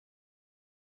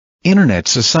Internet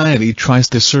Society tries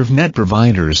to serve net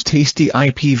providers tasty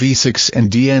IPv6 and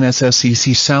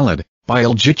DNSSEC salad, by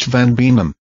Aljit van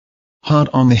Beenam. Hot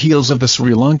on the heels of the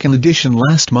Sri Lankan edition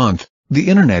last month, the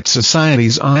Internet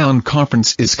Society's ION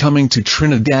conference is coming to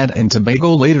Trinidad and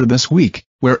Tobago later this week,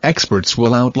 where experts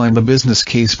will outline the business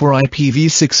case for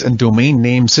IPv6 and Domain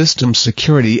Name System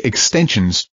Security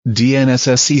Extensions,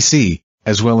 DNSSEC,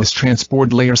 as well as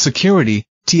Transport Layer Security,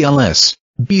 TLS,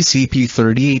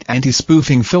 BCP38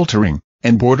 anti-spoofing filtering,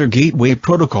 and Border Gateway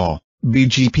Protocol,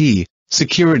 BGP,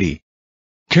 security.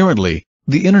 Currently,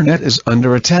 the Internet is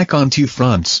under attack on two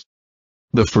fronts.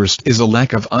 The first is a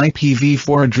lack of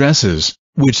IPv4 addresses,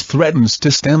 which threatens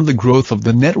to stem the growth of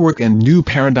the network and new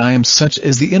paradigms such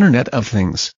as the Internet of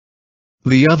Things.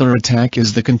 The other attack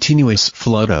is the continuous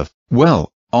flood of,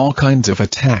 well, all kinds of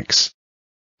attacks.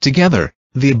 Together,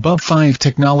 the above 5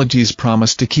 technologies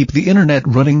promise to keep the Internet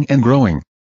running and growing.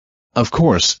 Of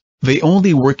course, they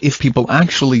only work if people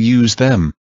actually use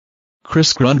them.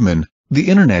 Chris Grundman, the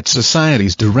Internet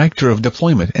Society's Director of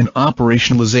Deployment and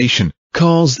Operationalization,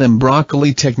 calls them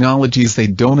broccoli technologies. They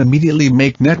don't immediately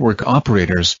make network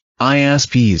operators,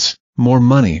 ISPs, more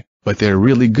money, but they're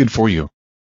really good for you.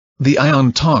 The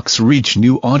ION talks reach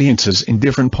new audiences in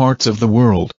different parts of the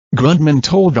world, Grundman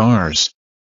told ours.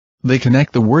 They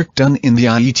connect the work done in the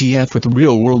IETF with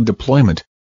real-world deployment.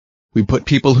 We put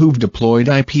people who've deployed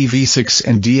IPv6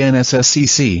 and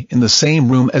DNSSEC in the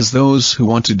same room as those who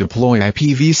want to deploy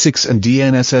IPv6 and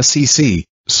DNSSEC,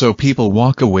 so people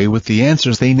walk away with the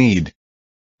answers they need.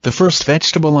 The first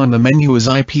vegetable on the menu is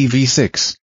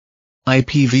IPv6.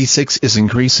 IPv6 is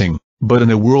increasing, but in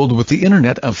a world with the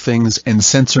Internet of Things and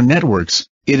sensor networks,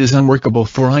 it is unworkable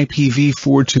for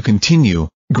IPv4 to continue,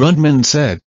 Grundman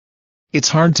said. It's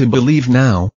hard to believe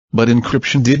now, but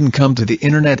encryption didn't come to the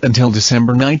Internet until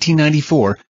December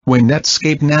 1994, when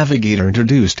Netscape Navigator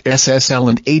introduced SSL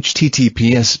and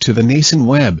HTTPS to the nascent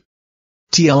web.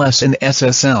 TLS and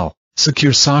SSL,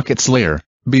 Secure Sockets Layer,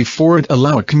 before it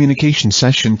allow a communication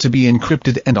session to be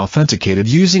encrypted and authenticated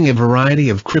using a variety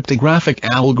of cryptographic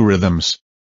algorithms.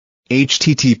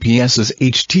 HTTPS is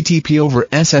HTTP over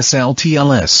SSL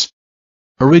TLS.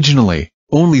 Originally,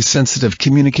 only sensitive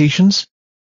communications,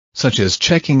 such as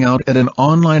checking out at an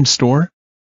online store,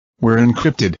 were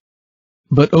encrypted.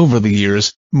 But over the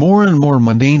years, more and more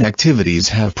mundane activities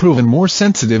have proven more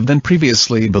sensitive than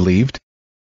previously believed.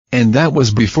 And that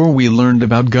was before we learned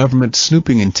about government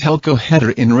snooping and telco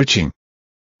header enriching.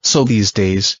 So these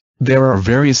days, there are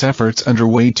various efforts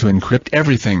underway to encrypt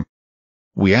everything.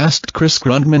 We asked Chris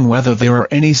Grundman whether there are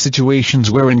any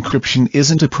situations where encryption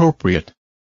isn't appropriate.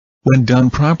 When done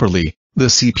properly, the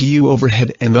CPU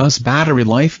overhead and thus battery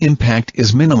life impact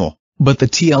is minimal, but the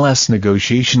TLS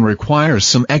negotiation requires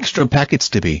some extra packets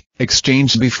to be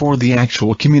exchanged before the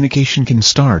actual communication can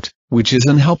start, which is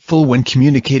unhelpful when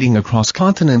communicating across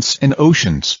continents and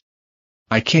oceans.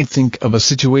 I can't think of a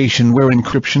situation where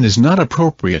encryption is not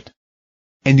appropriate.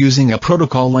 And using a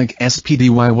protocol like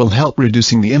SPDY will help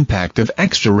reducing the impact of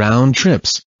extra round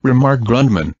trips, remarked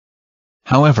Grundman.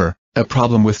 However, a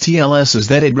problem with TLS is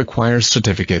that it requires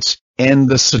certificates, and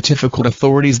the certificate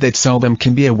authorities that sell them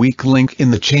can be a weak link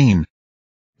in the chain.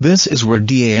 This is where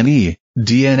DANE,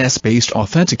 DNS-based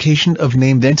authentication of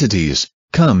named entities,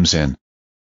 comes in.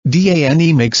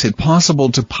 DANE makes it possible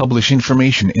to publish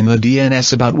information in the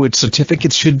DNS about which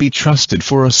certificates should be trusted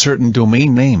for a certain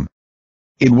domain name.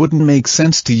 It wouldn't make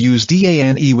sense to use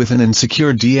DANE with an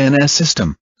insecure DNS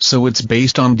system, so it's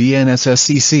based on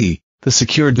DNSSEC, the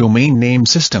secure domain name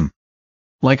system.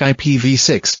 Like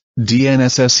IPv6,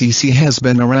 DNSSEC has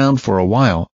been around for a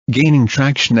while, gaining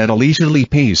traction at a leisurely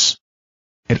pace.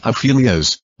 At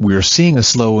Affilias, we're seeing a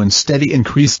slow and steady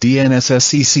increase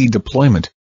DNSSEC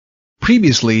deployment.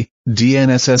 Previously,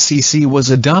 DNSSEC was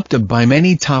adopted by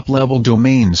many top-level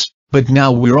domains, but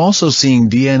now we're also seeing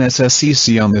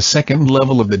DNSSEC on the second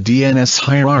level of the DNS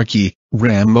hierarchy.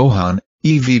 Ram Mohan,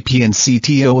 EVP and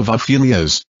CTO of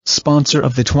Affilias, sponsor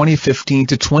of the 2015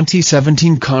 to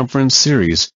 2017 conference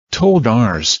series, told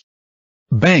ours.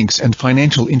 Banks and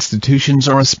financial institutions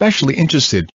are especially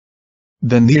interested.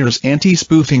 Then there's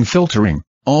anti-spoofing filtering,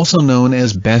 also known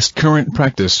as best current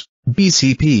practice,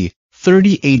 BCP,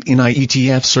 38 in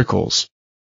IETF circles.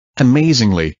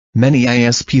 Amazingly, many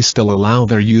ISPs still allow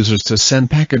their users to send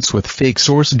packets with fake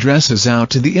source addresses out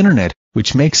to the Internet,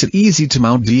 which makes it easy to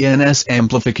mount DNS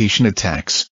amplification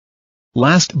attacks.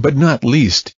 Last but not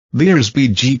least, there's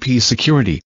BGP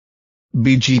security.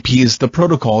 BGP is the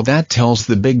protocol that tells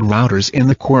the big routers in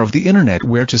the core of the Internet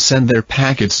where to send their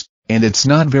packets, and it's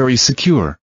not very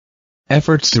secure.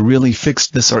 Efforts to really fix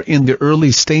this are in the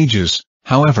early stages,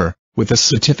 however, with a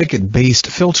certificate-based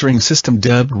filtering system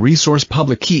dubbed Resource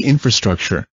Public Key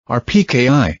Infrastructure,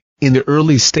 RPKI, in the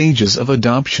early stages of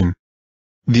adoption.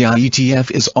 The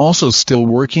IETF is also still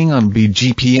working on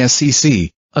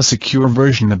BGP-SEC, a secure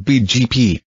version of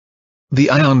BGP. The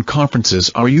ION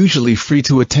conferences are usually free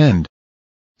to attend.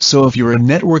 So if you're a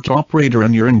network operator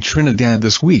and you're in Trinidad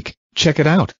this week, check it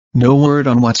out. No word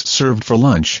on what's served for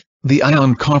lunch. The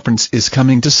ION conference is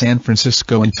coming to San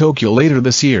Francisco and Tokyo later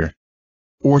this year.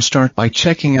 Or start by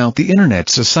checking out the Internet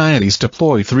Society's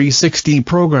Deploy 360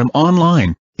 program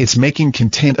online. It's making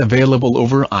content available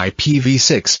over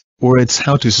IPv6, or it's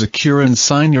how to secure and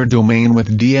sign your domain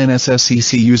with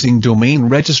DNSSEC using domain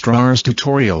registrar's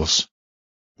tutorials.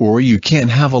 Or you can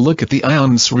have a look at the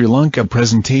ION Sri Lanka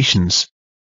presentations.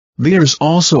 There's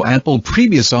also ample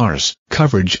previous hours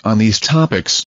coverage on these topics.